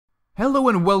Hello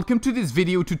and welcome to this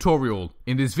video tutorial.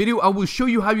 In this video I will show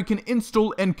you how you can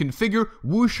install and configure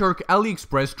WooShark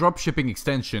Aliexpress dropshipping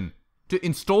extension. To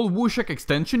install WooShark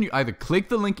extension, you either click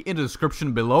the link in the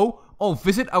description below or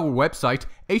visit our website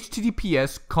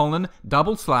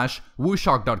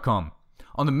https://wooshark.com.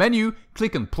 On the menu,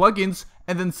 click on plugins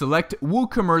and then select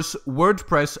Woocommerce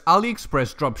WordPress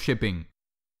Aliexpress dropshipping.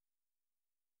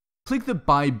 Click the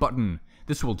buy button.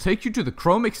 This will take you to the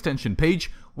Chrome extension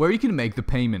page where you can make the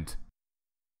payment.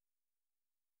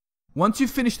 Once you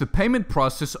finish the payment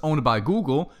process owned by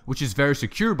Google, which is very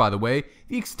secure by the way,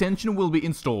 the extension will be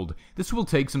installed. This will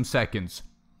take some seconds.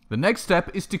 The next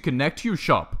step is to connect to your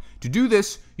shop. To do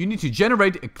this, you need to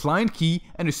generate a client key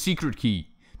and a secret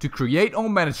key. To create or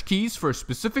manage keys for a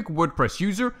specific WordPress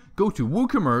user, go to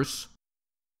Woocommerce,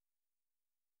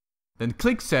 then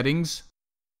click Settings,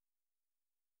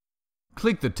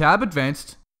 click the tab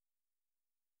Advanced,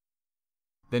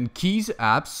 then Keys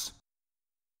Apps,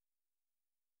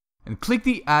 and click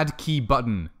the Add Key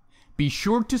button. Be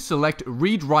sure to select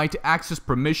Read-Write Access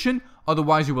Permission,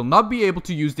 otherwise you will not be able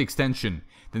to use the extension.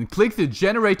 Then click the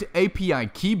Generate API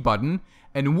Key button,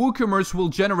 and WooCommerce will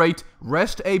generate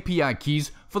REST API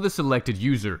keys for the selected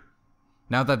user.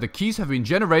 Now that the keys have been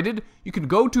generated, you can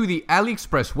go to the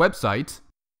Aliexpress website,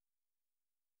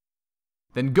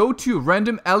 then go to a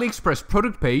random Aliexpress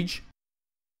product page,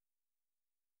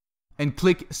 and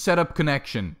click Setup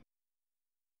Connection.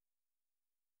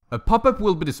 A pop-up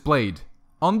will be displayed.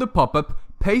 On the pop-up,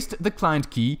 paste the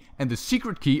client key and the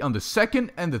secret key on the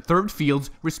second and the third fields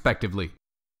respectively.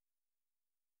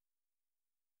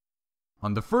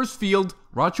 On the first field,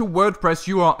 write your WordPress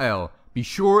URL. Be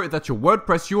sure that your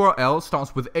WordPress URL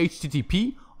starts with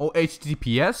HTTP or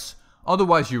HTTPS,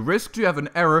 otherwise you risk to have an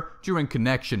error during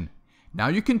connection. Now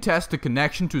you can test the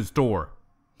connection to the store.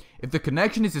 If the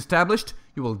connection is established,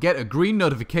 you will get a green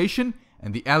notification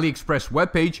and the Aliexpress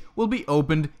webpage will be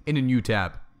opened in a new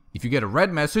tab. If you get a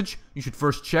red message, you should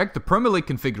first check the permalink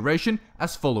configuration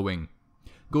as following.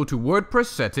 Go to WordPress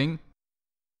setting,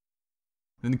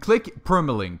 then click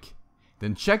permalink.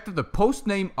 Then check that the post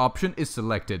name option is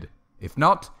selected. If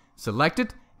not, select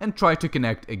it and try to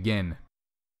connect again.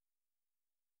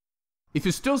 If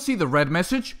you still see the red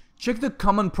message, check the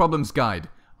Common Problems guide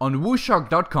on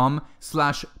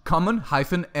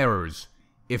wooshark.com/common-errors.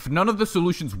 If none of the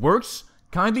solutions works,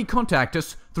 kindly contact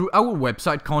us through our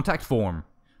website contact form.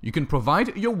 You can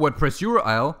provide your WordPress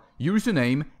URL,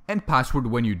 username and password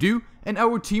when you do, and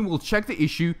our team will check the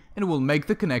issue and will make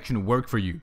the connection work for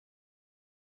you.